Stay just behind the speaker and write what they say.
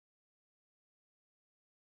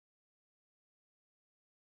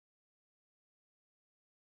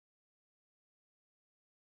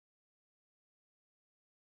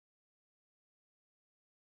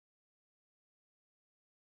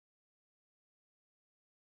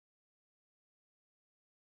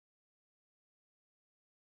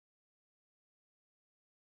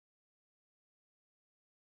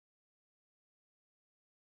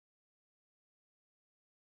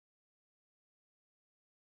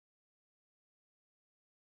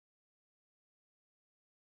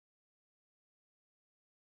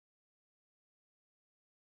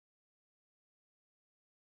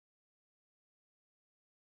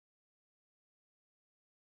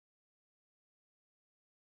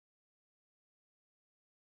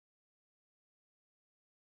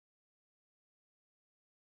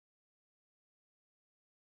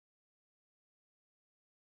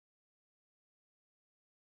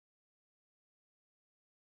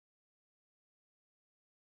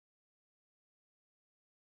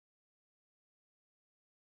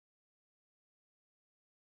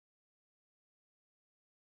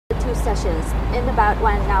2 sessions in about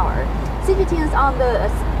 1 hour. CGTN's on the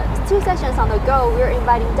 2 sessions on the go. We're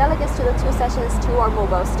inviting delegates to the 2 sessions to our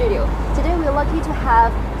mobile studio. Today we're lucky to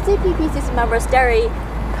have CPPCC member Starry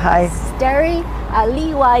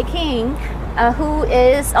Lee Wai-king, who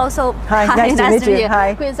is also nice to meet you.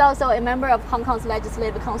 Who is also a member of Hong Kong's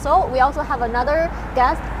Legislative Council. We also have another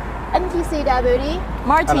guest, MTC Deputy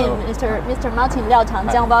Martin. Hello. Mr. Martin Liao.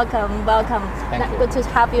 Welcome. Thank you. Good to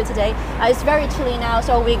have you today. It's very chilly now,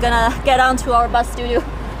 so we're gonna get on to our bus studio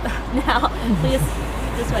now. Please,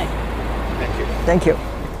 this way. Thank you.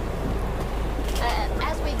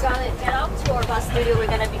 As we're gonna get up to our bus studio, we're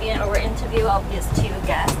gonna begin our interview of these 2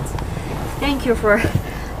 guests. Thank you for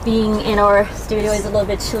being in our studio. It's a little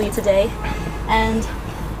bit chilly today, and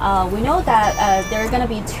we know that there are going to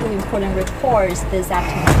be 2 important reports this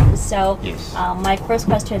afternoon. So Yes. My first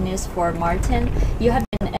question is for Martin. You have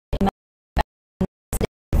been a member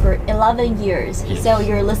for 11 years, Yes. so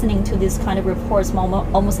you're listening to these kind of reports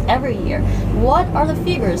almost every year. What are the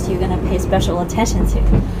figures you're going to pay special attention to?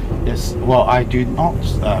 Yes, well, I do not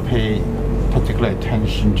pay particular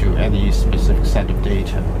attention to any specific set of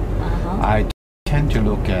data. I tend to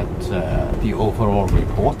look at the overall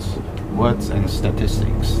reports, words and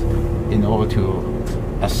statistics in order to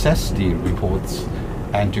assess the reports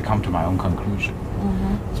and to come to my own conclusion.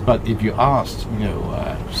 But if you asked,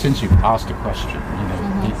 since you've asked the question,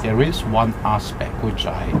 there is one aspect which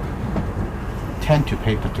I tend to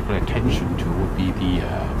pay particular attention to would be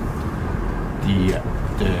the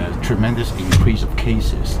tremendous increase of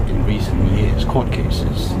cases in recent years, court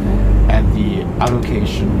cases, and the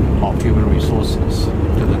allocation of human resources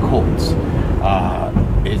to the courts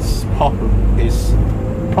is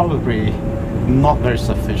probably not very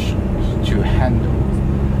sufficient to handle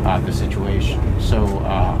the situation. So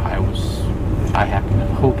I have been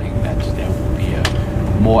hoping that there will be a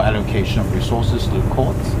more allocation of resources to the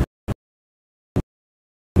courts,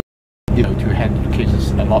 to handle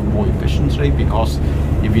cases a lot more efficiently, because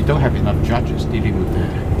if you don't have enough judges dealing with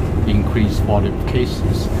the increased volume of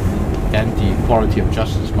cases, then the quality of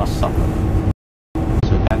justice must suffer.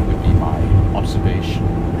 So that would be my observation.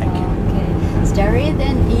 Thank you. Okay. Starry,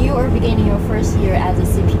 then you are beginning your first year as a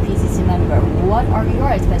CPPCC member. What are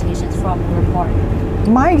your expectations from the report?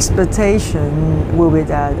 My expectation will be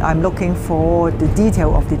that I'm looking for the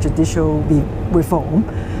detail of the judicial reform,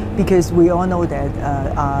 because we all know that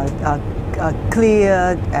a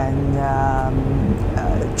clear and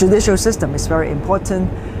judicial system is very important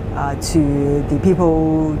to the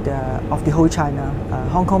people of the whole China,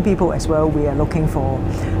 Hong Kong people as well. We are looking for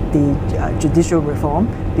the judicial reform,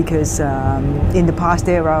 because in the past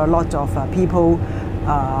there are a lot of people,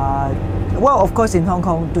 well, of course in Hong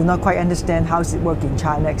Kong, do not quite understand how it works in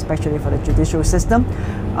China, especially for the judicial system.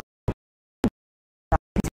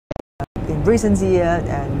 In recent years,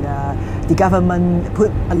 and the government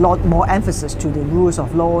put a lot more emphasis to the rules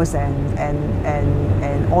of laws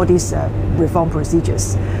and all these reform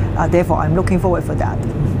procedures. Therefore, I'm looking forward for that.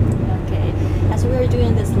 Okay. As we are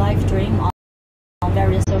doing this live stream on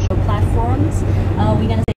various social platforms, we're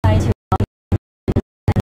going to say hi to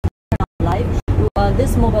live.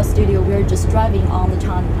 This mobile studio, we're just driving on the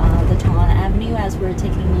Cheung-kong Avenue as we're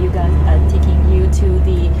taking you to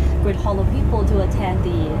the great hall of people to attend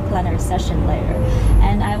the plenary session later.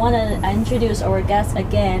 And I want to introduce our guests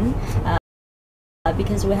again,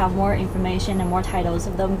 because we have more information and more titles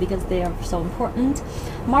of them, because they are so important.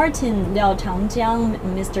 Martin Liao,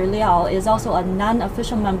 Mr. Liao, is also a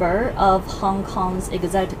non-official member of Hong Kong's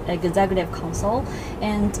Executive Council,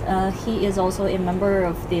 and he is also a member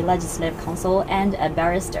of the Legislative Council and a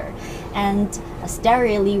barrister. And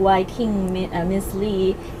Starry Lee Wai-king, Ms.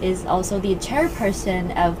 Lee, is also the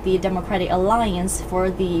chairperson of the Democratic Alliance for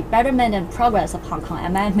the Betterment and Progress of Hong Kong.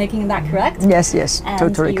 Am I making that correct? Yes, and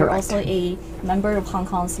totally you're correct. Also a member of Hong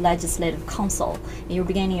Kong's Legislative Council. You're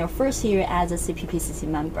beginning your first year as a CPPCC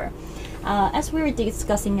member. As we were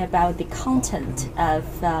discussing about the content of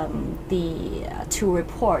the 2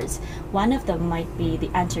 reports, one of them might be the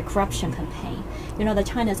anti-corruption campaign. The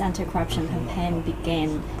China's anti-corruption campaign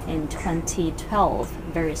began in 2012,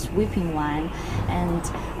 very sweeping one. And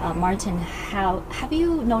Martin, have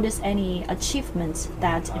you noticed any achievements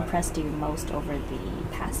that impressed you most over the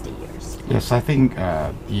past years? Yes, I think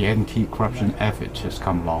the anti-corruption effort has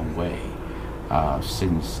come a long way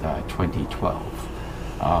since 2012.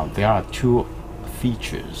 There are 2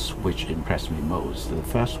 features which impress me most. The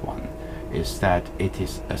first one is that it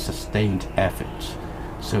is a sustained effort.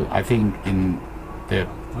 So I think in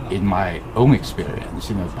my own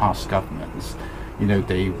experience, past governments,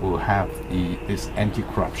 they will have this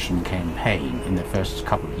anti-corruption campaign in the first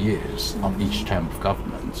couple of years of each term of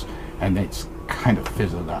government, and it's kind of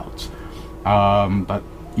fizzled out. But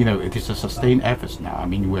it is a sustained effort now. I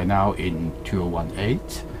mean, we're now in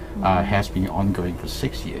 2018. Has been ongoing for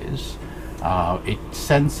 6 years. It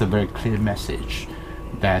sends a very clear message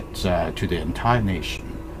that to the entire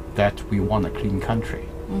nation that we want a clean country.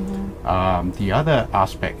 The other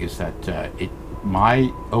aspect is that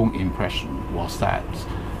my own impression was that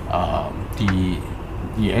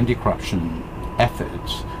the anti-corruption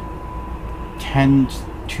efforts tend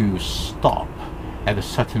to stop at a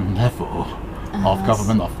certain level of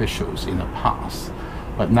government officials in the past,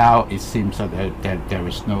 but now it seems that there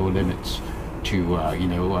is no limit to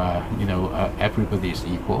everybody is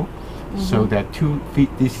equal. So that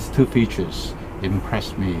these two features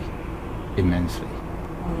impressed me immensely.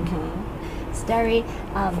 Starry,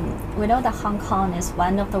 we know that Hong Kong is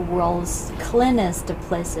one of the world's cleanest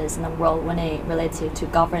places in the world when it relates to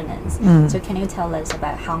governance. So can you tell us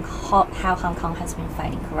about how Hong Kong has been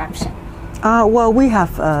fighting corruption? Well, we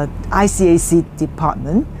have ICAC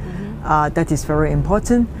department that is very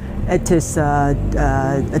important. It is a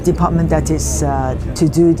department that is to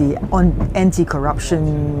do the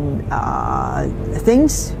anti-corruption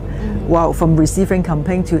things. Well, from receiving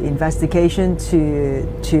complaint to investigation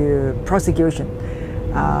to prosecution.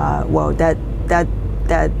 Well, that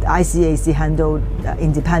ICAC handled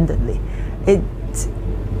independently. It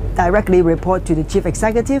directly report to the chief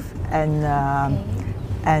executive, and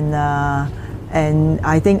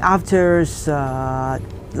I think after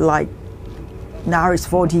like now it's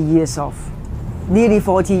 40 years of, nearly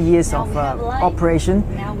 40 years of operation.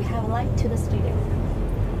 Now we have a light to the studio.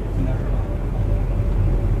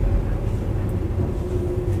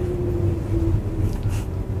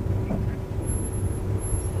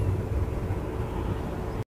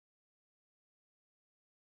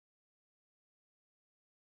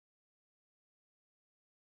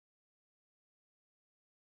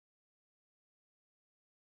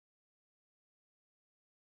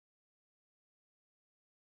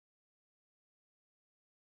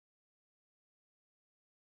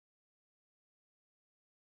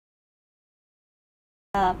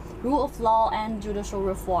 Rule of law and judicial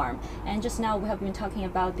reform, and just now we have been talking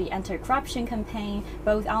about the anti-corruption campaign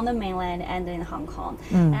both on the mainland and in Hong Kong,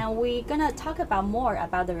 and we're gonna talk about more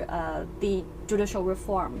about the judicial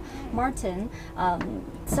reform. Martin,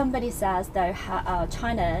 somebody says that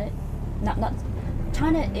China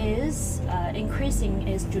is increasing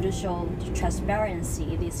its judicial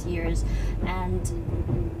transparency these years, and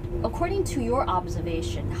according to your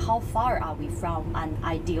observation, how far are we from an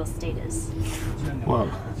ideal status? Well,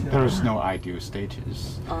 there is no ideal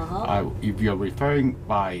status. If you're referring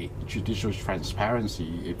by judicial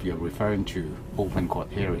transparency, if you're referring to open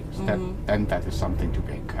court hearings, then that is something to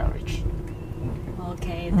be encouraged.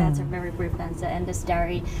 Okay, that's a very brief answer. And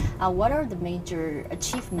Starry, what are the major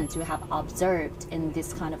achievements you have observed in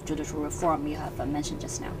this kind of judicial reform you have mentioned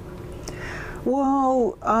just now?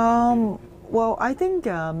 Well, I think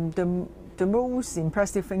the most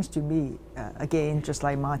impressive things to me, again, just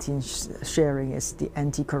like Martin's sharing, is the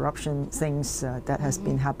anti-corruption things that has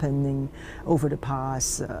been happening over the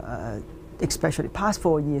past, especially past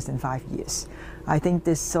 4 years and 5 years. I think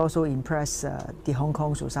this also impressed the Hong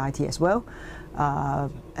Kong society as well,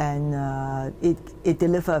 and it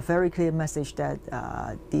delivered a very clear message that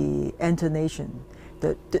the internation.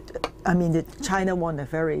 China want a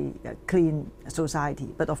very clean society,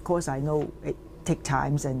 but of course I know it takes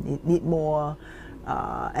time and it need more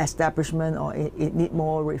establishment, or it need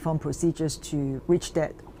more reform procedures to reach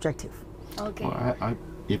that objective. Okay. Well,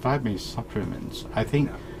 if I may supplement, I think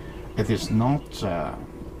it is not.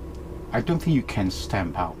 I don't think you can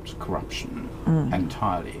stamp out corruption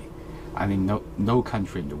entirely. I mean, no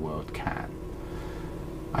country in the world can.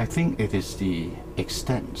 I think it is the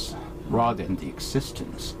extent rather than the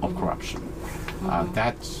existence of corruption.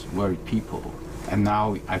 That's worried people. And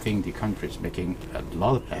now I think the country is making a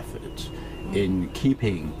lot of effort in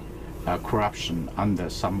keeping corruption under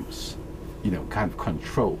some, kind of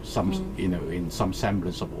control, in some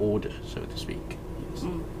semblance of order, so to speak. Yes.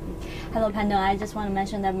 Hello, panel. I just want to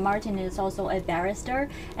mention that Martin is also a barrister,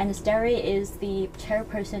 and Starry is the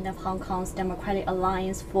chairperson of Hong Kong's Democratic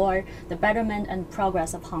Alliance for the Betterment and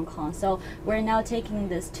Progress of Hong Kong. So we're now taking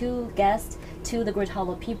these two guests to the Great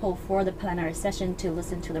Hall of People for the plenary session to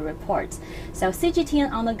listen to the reports. So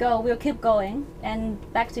CGTN on the go. We'll keep going, and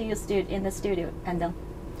back to you in the studio, Pandong.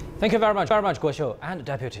 Thank you very much, Guo Xiu and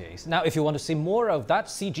deputies. Now, if you want to see more of that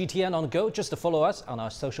CGTN on the go, just to follow us on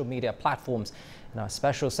our social media platforms in our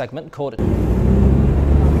special segment called. Okay,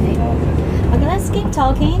 let's keep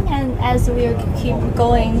talking, and as we keep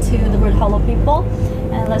going to the Great Hall of People,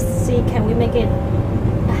 and let's see, can we make it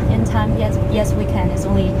in in time? Yes, we can. It's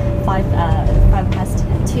only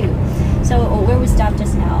 2:05. So where we stopped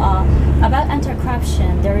just now, about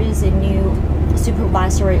anti-corruption, there is a new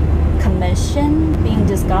supervisory commission being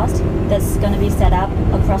discussed that's going to be set up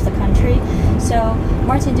across the country. So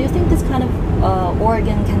Martin, do you think this kind of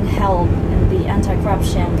organ can help in the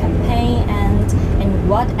anti-corruption campaign, and in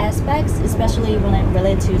what aspects, especially when it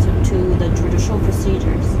relates to the judicial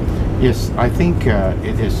procedures? Yes, I think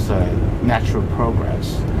it is natural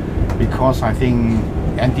progress, because I think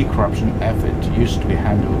anti-corruption effort used to be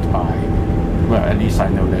handled by, well, at least I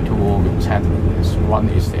know there are two organs handling this. One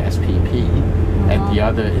is the SPP, and the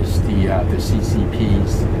other is the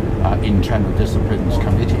CCP's Internal Disciplines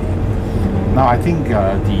Committee. Now, I think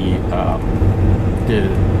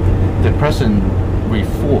the present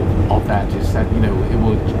reform of that is that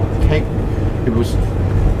it was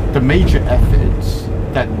the major efforts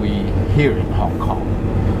that we hear in Hong Kong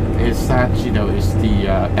is that is the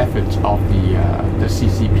efforts of the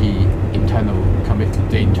CCP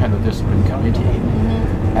the Internal Discipline Committee,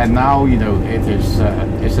 and now it is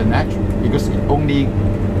it's a natural, because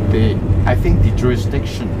I think the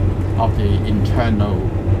jurisdiction of the Internal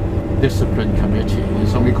Discipline Committee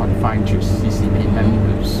is only confined to CCP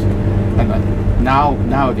members, and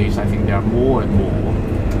nowadays I think there are more and more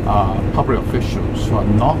public officials who are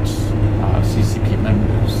not CCP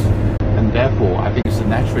members, and therefore I think it's a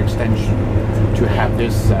natural extension to have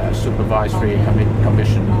this supervisory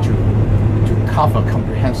commission to cover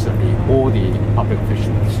comprehensively all the public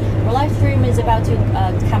officials. Our live stream is about to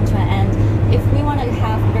come to an end. If we want to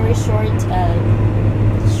have a very short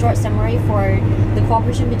summary for the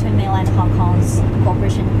cooperation between mainland Hong Kong's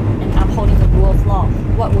cooperation in upholding the rule of law,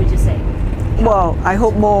 what would you say? Well, I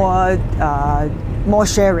hope more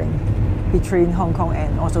sharing between Hong Kong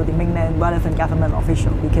and also the mainland relevant government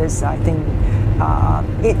official, because I think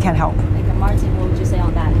it can help. Martin, what would you say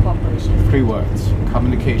on that cooperation? 3 words: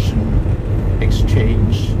 communication,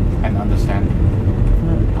 exchange, and understanding.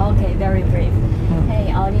 Okay, very brief.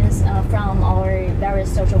 Hey, audience, from our various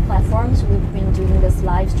social platforms, we've been doing this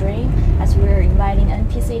live stream as we're inviting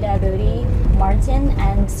NPC deputy Martin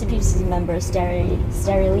and CPPCC member Starry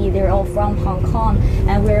Lee. They're all from Hong Kong,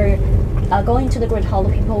 and we're going to the Great Hall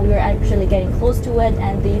of People. We're actually getting close to it,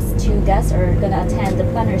 and these 2 guests are going to attend the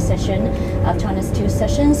plenary session of China's 2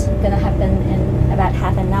 sessions, going to happen in about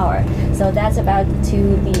half an hour. So that's about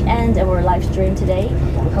to the end of our live stream today.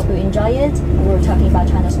 We hope you enjoy it. We're talking about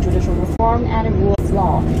China's judicial reform and the rule of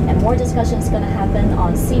law, and more discussions going to happen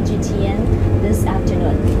on CGTN this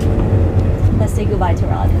afternoon. Let's say goodbye to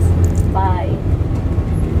our audience. Bye.